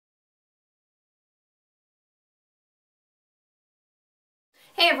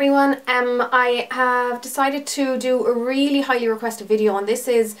Hey everyone, I have decided to do a really highly requested video, and this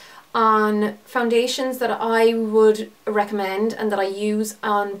is on foundations that I would recommend and that I use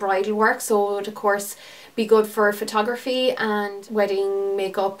on bridal work. So it would of course be good for photography and wedding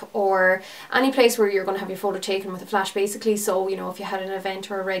makeup, or any place where you're going to have your photo taken with a flash basically. So, you know, if you had an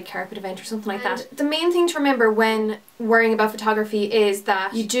event or a red carpet event or something like that. The main thing to remember when worrying about photography is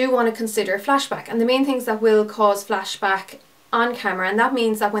that you do want to consider flashback, and the main things that will cause flashback on camera, and that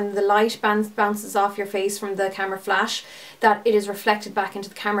means that when the light bounces off your face from the camera flash, that it is reflected back into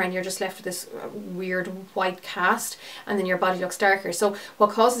the camera and you're just left with this weird white cast, and then your body looks darker. So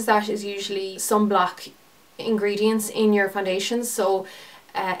what causes that is usually sunblock ingredients in your foundations. So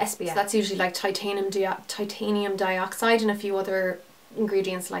SPF, that's usually like titanium dioxide and a few other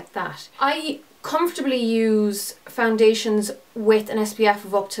ingredients like that. I comfortably use foundations with an SPF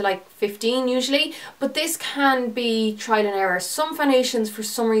of up to like 15 usually, but this can be trial and error. Some foundations for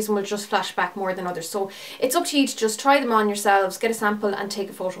some reason will just flash back more than others, so it's up to you to just try them on yourselves, get a sample and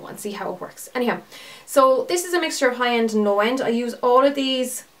take a photo and see how it works. Anyhow, so this is a mixture of high end and low end. I use all of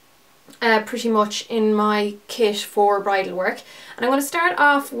these pretty much in my kit for bridal work, and I'm going to start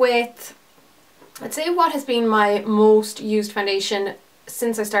off with, I'd say, what has been my most used foundation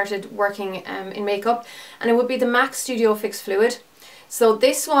since I started working in makeup, and it would be the MAC Studio Fix Fluid. So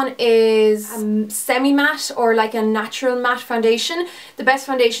this one is semi-matte or like a natural matte foundation. The best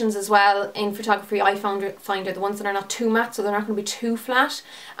foundations as well in photography I find are the ones that are not too matte, so they're not going to be too flat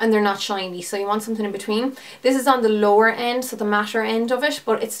and they're not shiny, so you want something in between. This is on the lower end, so the matter end of it,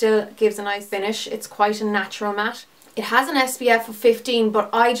 but it still gives a nice finish. It's quite a natural matte. It has an SPF of 15, but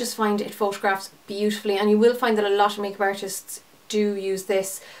I just find it photographs beautifully, and you will find that a lot of makeup artists do use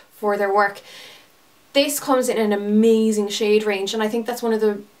this for their work. This comes in an amazing shade range, and I think that's one of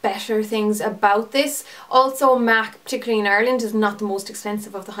the better things about this. Also, MAC, particularly in Ireland, is not the most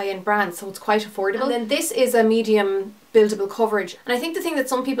expensive of the high-end brands, so it's quite affordable. And then this is a medium buildable coverage, and I think the thing that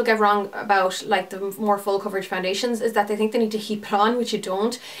some people get wrong about like the more full coverage foundations is that they think they need to heap it on, which you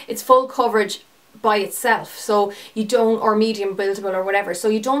don't. It's full coverage by itself, so you don't, or medium buildable or whatever, so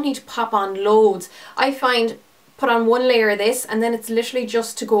you don't need to pop on loads. I find put on one layer of this, and then it's literally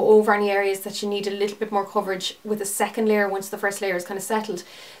just to go over any areas that you need a little bit more coverage with a second layer once the first layer is kind of settled.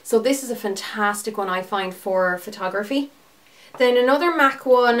 So this is a fantastic one I find for photography. Then another MAC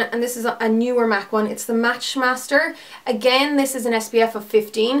one, and this is a newer MAC one, it's the MatchMaster. Again, this is an SPF of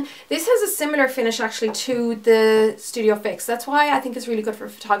 15. This has a similar finish actually to the Studio Fix. That's why I think it's really good for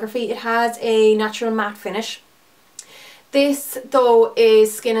photography. It has a natural matte finish. This though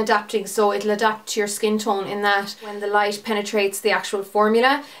is skin adapting, so it'll adapt to your skin tone in that when the light penetrates the actual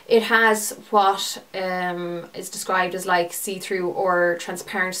formula, it has what is described as like see-through or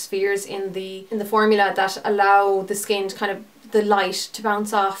transparent spheres in the formula that allow the skin to kind of, the light to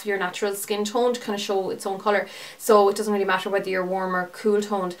bounce off your natural skin tone to kind of show its own colour. So it doesn't really matter whether you're warm or cool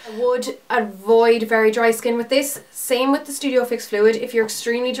toned. I would avoid very dry skin with this. Same with the Studio Fix Fluid. If you're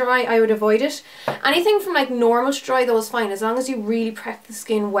extremely dry, I would avoid it. Anything from like normal to dry though is fine, as long as you really prep the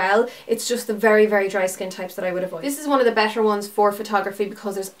skin well. It's just the very, very dry skin types that I would avoid. This is one of the better ones for photography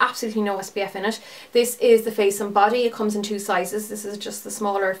because there's absolutely no SPF in it. This is the face and body. It comes in two sizes. This is just the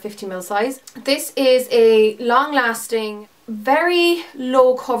smaller 50ml size. This is a long-lasting, very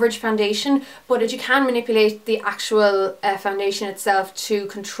low coverage foundation, but you can manipulate the actual foundation itself to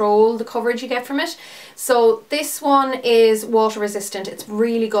control the coverage you get from it. So this one is water resistant. It's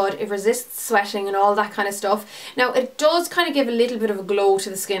really good. It resists sweating and all that kind of stuff. Now it does kind of give a little bit of a glow to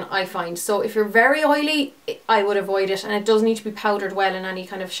the skin, I find. So if you're very oily, I would avoid it, and it does need to be powdered well in any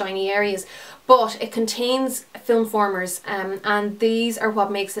kind of shiny areas. But it contains film formers, and these are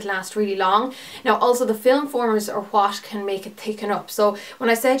what makes it last really long. Now also the film formers are what can make it thicken up. So when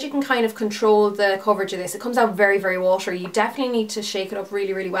I said you can kind of control the coverage of this, it comes out very, very watery. You definitely need to shake it up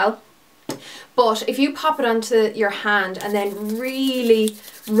really, really well. But if you pop it onto your hand and then really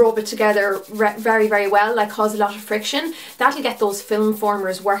rub it together very, very well, like cause a lot of friction, that'll get those film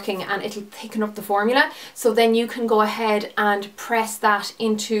formers working and it'll thicken up the formula. So then you can go ahead and press that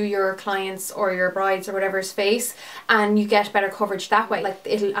into your client's or your bride's or whatever's face, and you get better coverage that way. Like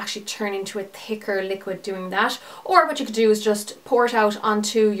it'll actually turn into a thicker liquid doing that. Or what you could do is just pour it out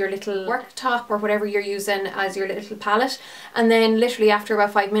onto your little worktop or whatever you're using as your little palette, and then literally after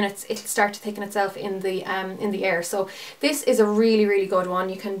about 5 minutes it'll start to thicken itself in the air. So this is a really, really good one.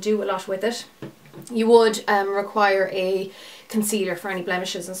 You can do a lot with it. You would require a concealer for any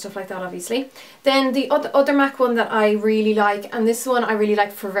blemishes and stuff like that, obviously. Then the other MAC one that I really like, and this one I really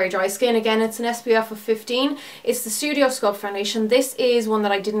like for very dry skin, again it's an SPF of 15, it's the Studio Sculpt foundation. This is one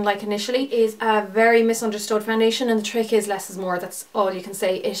that I didn't like initially. It is a very misunderstood foundation, and the trick is less is more, that's all you can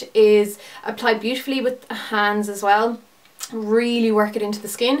say. It is applied beautifully with the hands as well. Really work it into the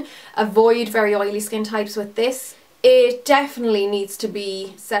skin. Avoid very oily skin types with this. It definitely needs to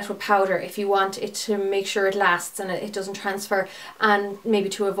be set with powder if you want it to make sure it lasts and it doesn't transfer, and maybe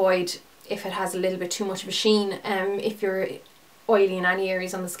to avoid if it has a little bit too much of a sheen, if you're oily in any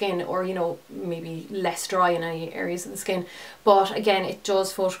areas on the skin, or you know, maybe less dry in any areas of the skin. But again, it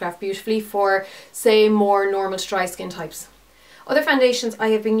does photograph beautifully for, say, more normal to dry skin types. Other foundations I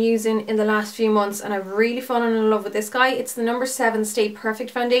have been using in the last few months, and I've really fallen in love with this guy. It's the number 7 Stay Perfect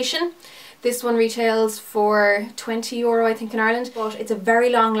foundation. This one retails for €20 I think in Ireland, but it's a very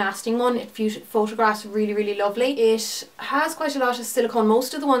long lasting one. It photographs really, really lovely. It has quite a lot of silicone.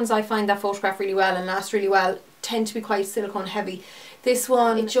 Most of the ones I find that photograph really well and last really well tend to be quite silicone heavy. This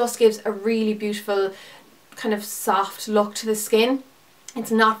one, it just gives a really beautiful kind of soft look to the skin. It's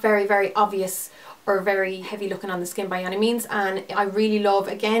not very, very obvious or very heavy looking on the skin by any means, and I really love,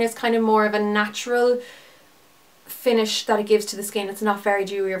 again, it's kind of more of a natural finish that it gives to the skin. It's not very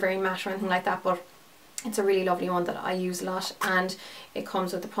dewy or very matte or anything like that, but it's a really lovely one that I use a lot, and it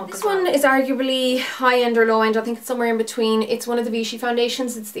comes with the pump. This one is arguably high end or low end. I think it's somewhere in between. It's one of the Vichy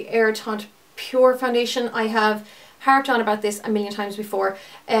foundations. It's the Aera Teint Pure foundation. I have harped on about this a million times before.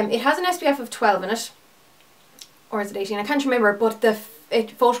 It has an SPF of 12 in it, or is it 18? I can't remember, but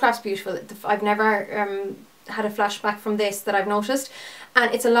it photographs beautiful. I've never had a flashback from this that I've noticed,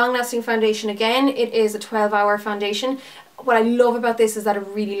 and it's a long lasting foundation. Again, it is a 12-hour foundation. What I love about this is that it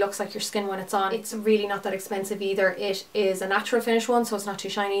really looks like your skin when it's on. It's really not that expensive either. It is a natural finish one, so it's not too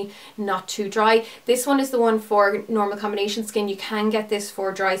shiny, not too dry. This one is the one for normal combination skin. You can get this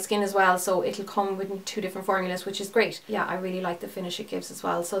for dry skin as well, so it'll come with 2 different formulas, which is great. Yeah, I really like the finish it gives as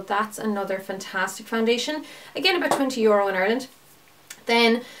well. So that's another fantastic foundation. Again, about €20 in Ireland.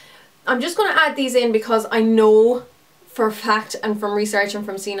 Then I'm just going to add these in because I know for a fact, and from research and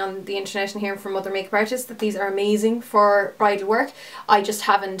from seeing on the internet and hearing from other makeup artists, that these are amazing for bridal work. I just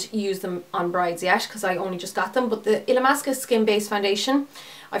haven't used them on brides yet because I only just got them. But the Illamasqua Skin Base Foundation,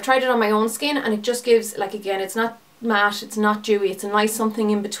 I've tried it on my own skin, and it just gives, like, again, it's not matte, it's not dewy, it's a nice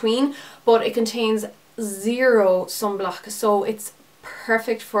something in between, but it contains 0 sunblock, so it's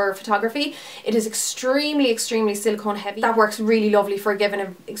perfect for photography. It is extremely silicone heavy. That works really lovely for giving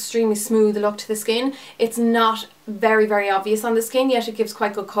an extremely smooth look to the skin. It's not very obvious on the skin, yet it gives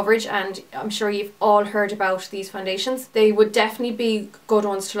quite good coverage, and I'm sure you've all heard about these foundations. They would definitely be good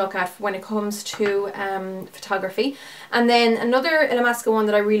ones to look at when it comes to photography. And then another Illamasqua one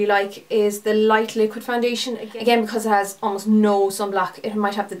that I really like is the Light Liquid Foundation. Again, because it has almost no sunblock. It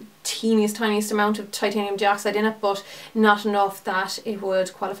might have the tiniest amount of titanium dioxide in it, but not enough that it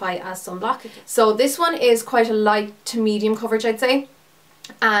would qualify as sunblock. So this one is quite a light to medium coverage, I'd say,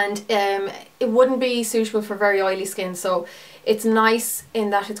 and it wouldn't be suitable for very oily skin. So it's nice in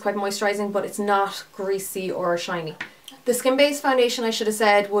that it's quite moisturising, but it's not greasy or shiny. The Skin Base foundation, I should have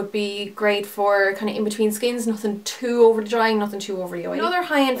said, would be great for kind of in between skins, nothing too overly dry, nothing too overly oily. Another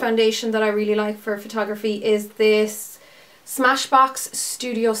high-end foundation that I really like for photography is this SmashBox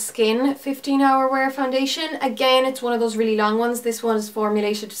Studio Skin 15-hour wear foundation. Again, it's one of those really long ones. This one is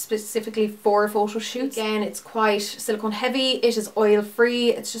formulated specifically for photo shoots. Again, it's quite silicone heavy, it is oil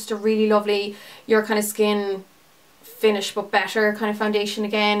free, it's just a really lovely, your kind of skin finish but better kind of foundation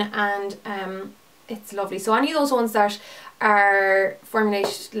again, and it's lovely. So any of those ones that are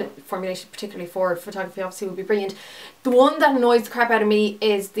formulated particularly for photography obviously would be brilliant. The one that annoys the crap out of me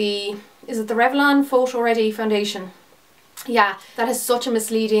is it the Revlon Photo Ready foundation. Yeah, that has such a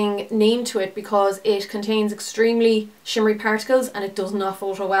misleading name to it because it contains extremely shimmery particles and it does not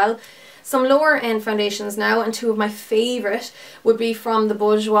photo well. Some lower end foundations now, and 2 of my favourite would be from the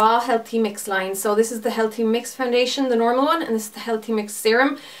Bourjois Healthy Mix line. So this is the Healthy Mix foundation, the normal one, and this is the Healthy Mix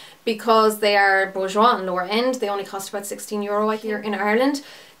Serum. Because they are Bourjois and lower end, they only cost about €16 here in Ireland.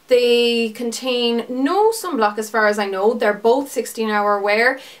 They contain no sunblock as far as I know. They're both 16-hour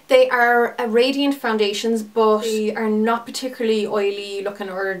wear. They are radiant foundations, but they are not particularly oily looking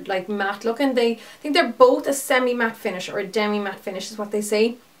or like matte looking. I think they're both a semi-matte finish or a demi-matte finish is what they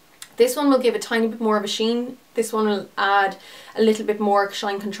say. This one will give a tiny bit more of a sheen. This one will add a little bit more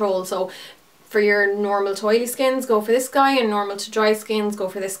shine control. So for your normal to oily skins, go for this guy, and normal to dry skins, go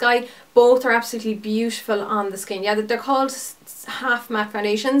for this guy. Both are absolutely beautiful on the skin. Yeah, they're called half matte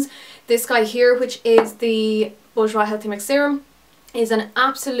foundations. This guy here, which is the Bourjois Healthy Mix Serum, is an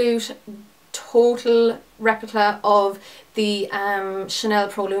absolute total replica of the Chanel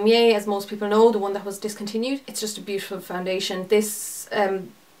Pro Lumiere, as most people know, the one that was discontinued. It's just a beautiful foundation. This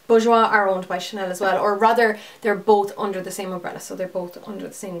Bourjois are owned by Chanel as well, or rather they're both under the same umbrella, so they're both under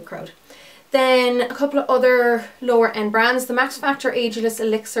the same crowd. Then a couple of other lower end brands. The Max Factor Ageless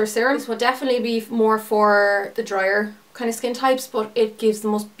Elixir Serum. This will definitely be more for the drier kind of skin types, but it gives the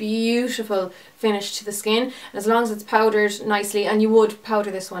most beautiful finish to the skin. And as long as it's powdered nicely, and you would powder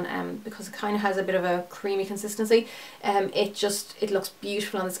this one because it kind of has a bit of a creamy consistency, it looks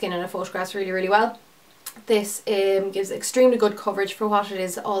beautiful on the skin and it photographs really, really well. This gives extremely good coverage for what it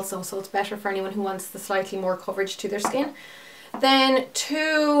is also, so it's better for anyone who wants the slightly more coverage to their skin. Then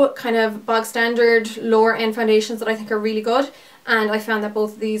two kind of bog standard lower end foundations that I think are really good, and I found that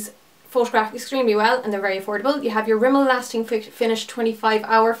both of these photograph extremely well and they're very affordable. You have your Rimmel Lasting Finish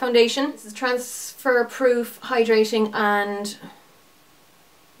 25-hour foundation. This is transfer proof, hydrating and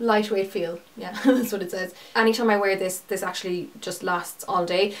lightweight feel. Yeah, that's what it says. Anytime I wear this actually just lasts all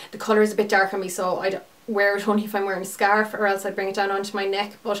day. The colour is a bit dark on me, so I wear it only if I'm wearing a scarf, or else I bring it down onto my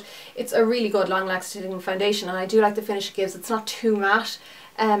neck, but it's a really good long lasting foundation and I do like the finish it gives. It's not too matte.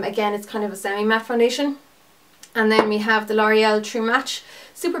 Again, it's kind of a semi-matte foundation. And then we have the L'Oreal True Match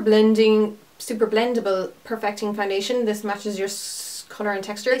Super Blendable Perfecting Foundation. This matches your colour and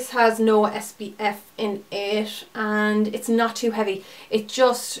texture. This has no SPF in it and it's not too heavy. It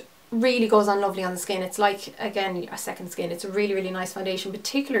just really goes on lovely on the skin. It's like, again, a second skin. It's a really, really nice foundation,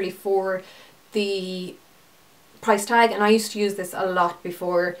 particularly for the price tag, and I used to use this a lot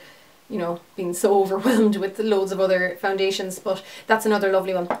before, you know, being so overwhelmed with loads of other foundations, but that's another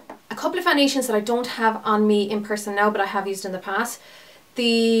lovely one. A couple of foundations that I don't have on me in person now, but I have used in the past.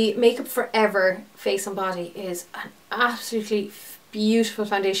 The Makeup Forever Face and Body is an absolutely beautiful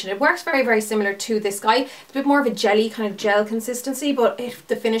foundation. It works very, very similar to this guy. It's a bit more of a jelly, kind of gel consistency, but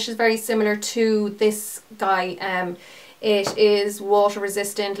the finish is very similar to this guy. It is water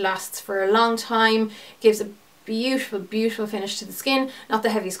resistant, lasts for a long time, gives a beautiful, beautiful finish to the skin. Not the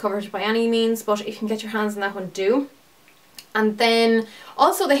heaviest coverage by any means, but if you can get your hands on that one, do. And then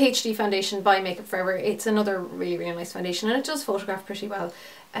also the HD foundation by Makeup Forever. It's another really, really nice foundation, and it does photograph pretty well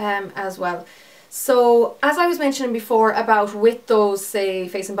as well. So as I was mentioning before about with those, say,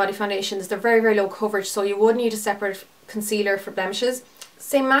 face and body foundations, they're very, very low coverage, so you would need a separate concealer for blemishes.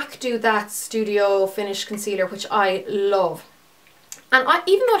 Say MAC do that Studio Finish Concealer, which I love. And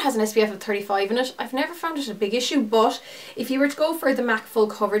even though it has an SPF of 35 in it, I've never found it a big issue, but if you were to go for the MAC Full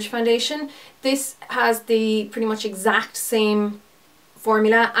Coverage Foundation, this has the pretty much exact same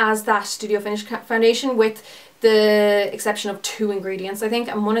formula as that Studio Finish Foundation, with the exception of 2 ingredients, I think,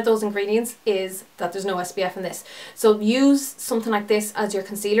 and one of those ingredients is that there's no SPF in this. So use something like this as your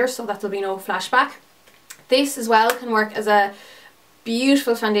concealer so that there'll be no flashback. This as well can work as a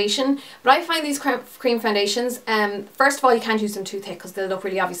beautiful foundation, but I find these cream foundations, first of all, you can't use them too thick because they'll look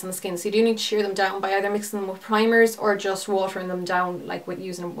really obvious on the skin, so you do need to shear them down by either mixing them with primers or just watering them down like with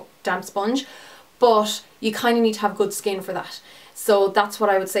using a damp sponge, but you kind of need to have good skin for that. So that's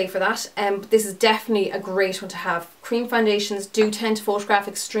what I would say for that. But this is definitely a great one to have. Cream foundations do tend to photograph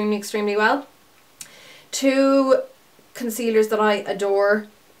extremely, extremely well. 2 concealers that I adore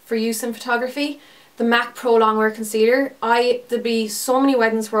for use in photography. The MAC Prolongwear Concealer. There'd be so many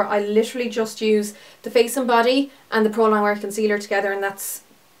weddings where I literally just use the face and body and the Prolongwear Concealer together, and that's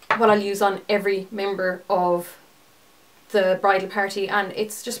what I'll use on every member of the bridal party, and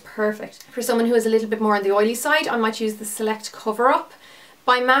it's just perfect. For someone who is a little bit more on the oily side, I might use the Select Cover Up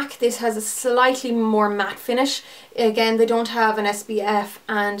by MAC. This has a slightly more matte finish. Again, they don't have an SPF,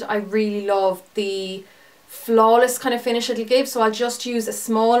 and I really love the flawless kind of finish it'll give, so I'll just use a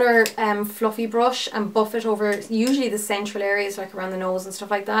smaller fluffy brush and buff it over usually the central areas, like around the nose and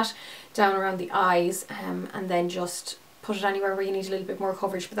stuff like that, down around the eyes, and then just put it anywhere where you need a little bit more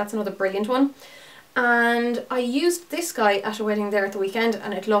coverage. But that's another brilliant one. And I used this guy at a wedding there at the weekend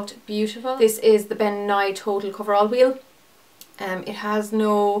and it looked beautiful. This is the Ben Nye Total Coverall Wheel. It has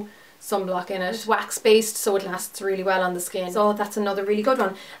no sunblock in it. It's wax based, so it lasts really well on the skin, so that's another really good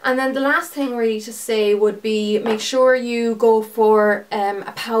one. And then the last thing really to say would be, make sure you go for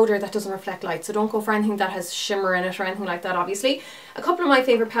a powder that doesn't reflect light, so don't go for anything that has shimmer in it or anything like that, obviously. A couple of my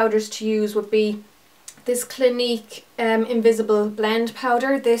favourite powders to use would be this Clinique Invisible Blend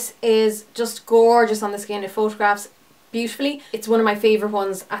powder. This is just gorgeous on the skin. It photographs beautifully. It's one of my favourite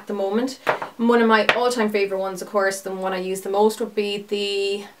ones at the moment. One of my all-time favourite ones, of course, the one I use the most, would be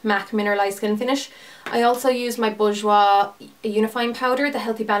the MAC Mineralized Skin Finish. I also use my Bourjois Unifying Powder, the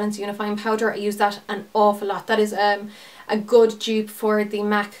Healthy Balance Unifying Powder. I use that an awful lot. That is a good dupe for the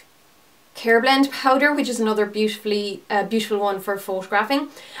MAC Care Blend powder, which is another beautiful one for photographing.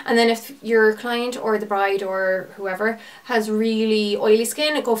 And then if your client or the bride or whoever has really oily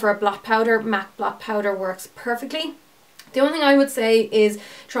skin, go for a blot powder. MAC blot powder works perfectly. The only thing I would say is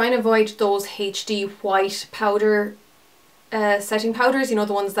try and avoid those HD white powder setting powders, you know,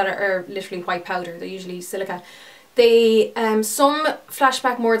 the ones that are literally white powder. They're usually silica. They some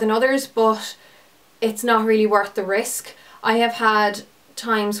flashback more than others, but it's not really worth the risk. I have had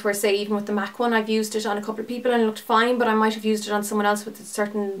times where, say, even with the MAC one, I've used it on a couple of people and it looked fine, but I might have used it on someone else with a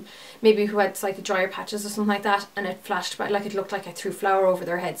certain, maybe who had slightly drier patches or something like that, and it flashed back, like it looked like I threw flour over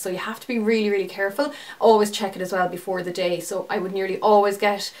their head. So you have to be really, really careful. Always check it as well before the day. So I would nearly always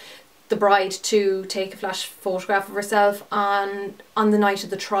get the bride to take a flash photograph of herself on the night of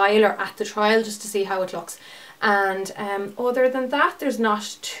the trial or at the trial, just to see how it looks. And other than that, there's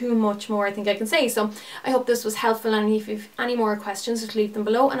not too much more I think I can say. So I hope this was helpful, and if you've any more questions, just leave them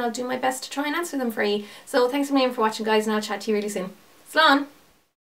below and I'll do my best to try and answer them for you. So thanks a million for watching, guys, and I'll chat to you really soon. Slán!